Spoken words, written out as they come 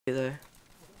though.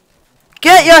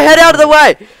 Get your head out of the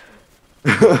way!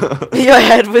 Your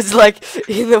head was like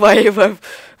in the way of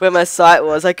where my sight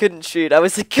was. I couldn't shoot. I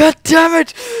was like, God damn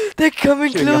it! They're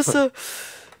coming closer.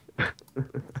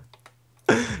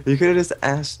 You could have just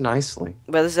asked nicely.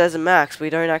 But this has a max. We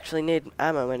don't actually need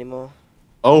ammo anymore.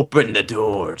 Open the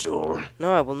door, Joel.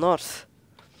 No, I will not.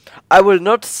 I will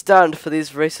not stand for these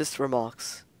racist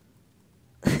remarks.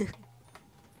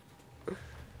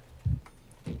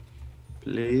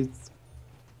 Please.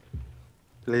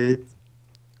 Please.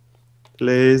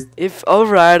 Please.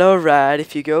 Alright,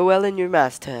 if you go well in your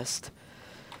math test.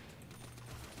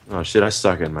 Oh shit, I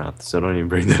suck at math, so don't even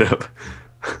bring that up.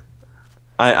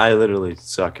 I literally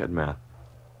suck at math.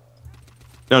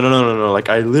 No, like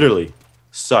I literally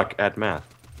suck at math.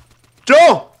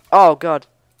 Joel! Oh god.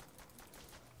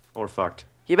 Or fucked.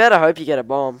 You better hope you get a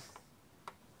bomb.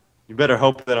 You better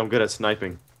hope that I'm good at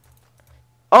sniping.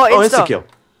 Oh, insta kill.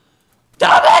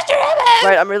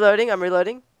 Wait, I'm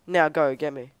reloading. Now go,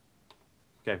 get me.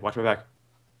 Okay, watch my back.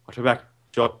 Watch my back.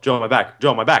 Joel, my back.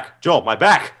 Joel, my back. Joel, my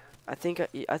back. I think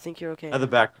you're okay. At the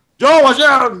back. Joel, watch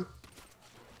out!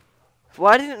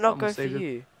 Why did it not I'm go a for savior.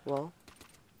 you? Well,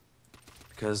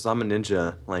 because I'm a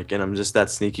ninja, like, and I'm just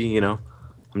that sneaky, you know.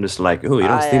 I'm just like, ooh, you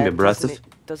don't see me, breath.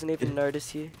 Doesn't even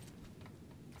notice you.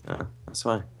 That's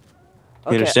fine.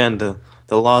 Okay. You understand the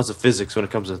laws of physics when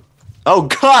it comes to. Oh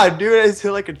God, dude, I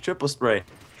feel like a triple spray.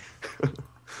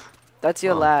 That's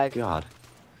your Oh, leg. God.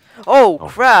 Oh, Oh.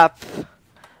 crap! I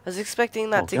was expecting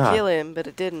that Oh, to God. kill him, but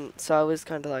it didn't. So I was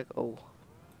kind of like, oh.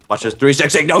 Watch this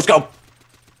 360 no scope.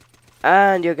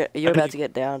 And you're about to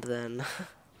get downed then.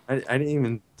 I didn't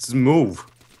even move.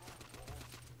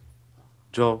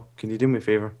 Joel, can you do me a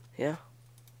favor? Yeah.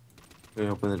 Can you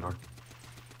open the door?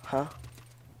 Huh?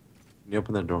 Can you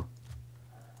open the door?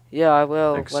 Yeah, I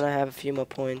will Thanks. when I have a few more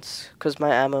points, cause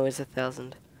my ammo is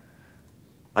 1,000.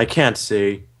 I can't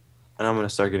see, and I'm gonna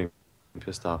start getting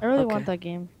pissed off. I really Okay. want that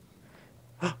game.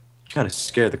 You kind of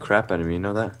scared the crap out of me, you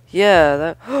know that? Yeah,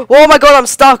 that. Oh my god, I'm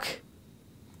stuck!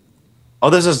 Oh,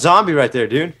 there's a zombie right there,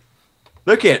 dude.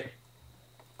 Look it.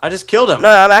 I just killed him. No,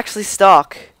 I'm actually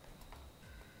stuck.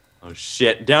 Oh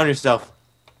shit! Down yourself,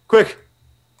 quick.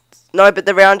 No, but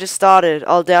the round just started.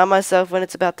 I'll down myself when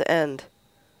it's about to end.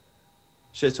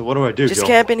 Shit. So what do I do? Just Joel?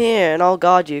 camp in here and I'll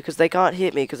guard you, cause they can't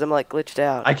hit me, cause I'm like glitched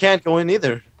out. I can't go in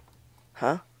either.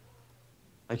 Huh?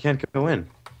 I can't go in.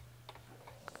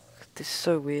 This is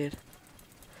so weird.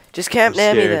 Just camp I'm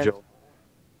near me scared, then. Joel.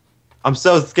 I'm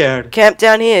so scared. Camp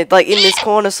down here, like in this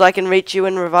corner, so I can reach you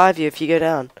and revive you if you go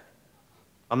down.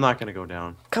 I'm not gonna go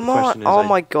down. Come The on! question is, Oh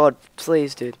my god,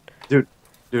 please, dude. Dude.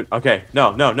 Okay.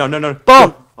 No.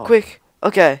 Bomb! Oh. Quick.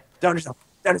 Okay. Down yourself.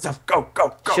 Down yourself. Go.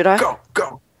 Should I?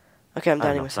 Go. Okay, I'm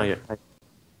downing Not myself. yet.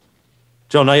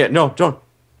 Joel, not yet. No, Joel.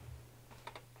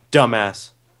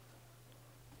 Dumbass.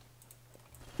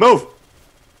 Move.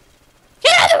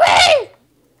 Get out of the way!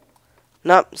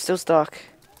 Nope, still stuck.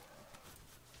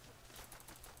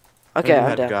 Okay, You I'm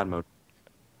had down. God mode.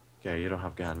 Okay, you don't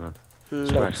have God mode. No.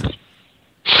 Scratch that.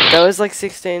 There was like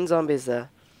 16 zombies there.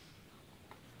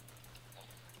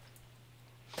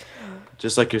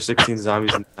 Just like your 16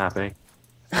 zombies in the map, eh?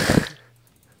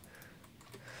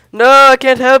 No, I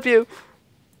can't help you.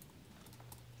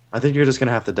 I think you're just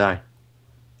gonna have to die.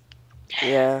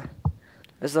 Yeah.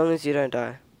 As long as you don't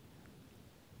die.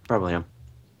 Probably am.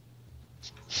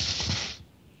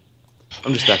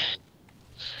 I'm just dead.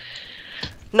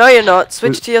 No, you're not.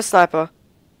 Switch to your sniper.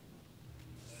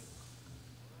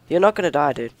 You're not gonna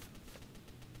die, dude.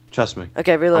 Trust me.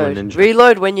 Okay, reload. ninja.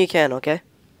 Reload when you can, okay?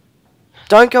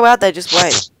 Don't go out there, just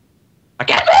wait. I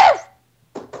can't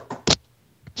move!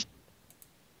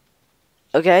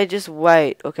 Okay, just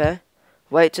wait, okay?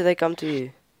 Wait till they come to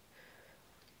you.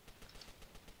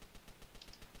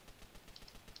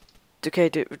 Okay,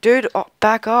 dude, oh,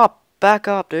 back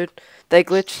up, dude. They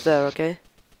glitched there, okay?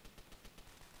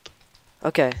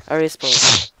 Okay, I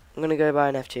respawn. I'm gonna go buy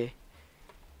an FG.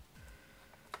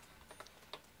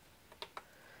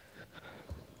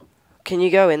 Can you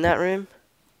go in that room?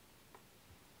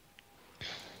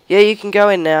 Yeah, you can go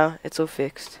in now. It's all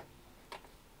fixed.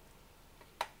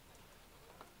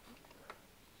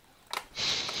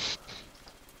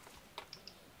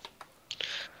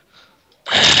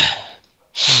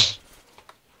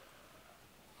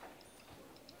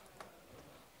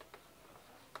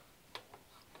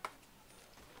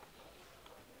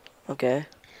 Okay.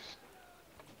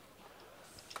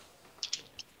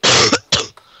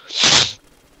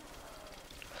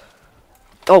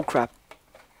 Oh crap.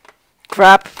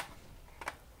 Crap.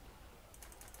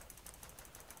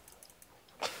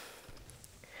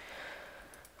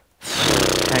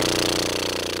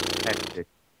 Hectic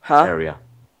Huh? area.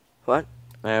 What?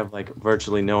 I have like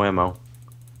virtually no ammo.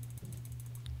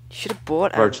 You should have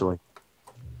bought ammo. Virtually.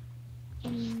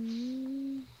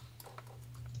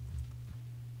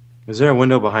 Is there a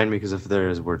window behind me? Because if there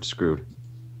is, we're screwed.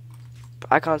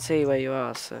 I can't see where you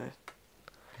are, so.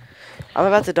 I'm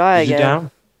about to die Is you again.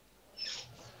 down?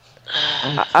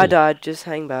 I died, just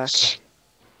hang back.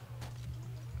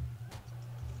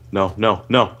 No, no,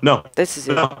 no, no. This is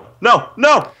it. No, no,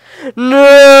 no!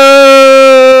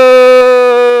 No!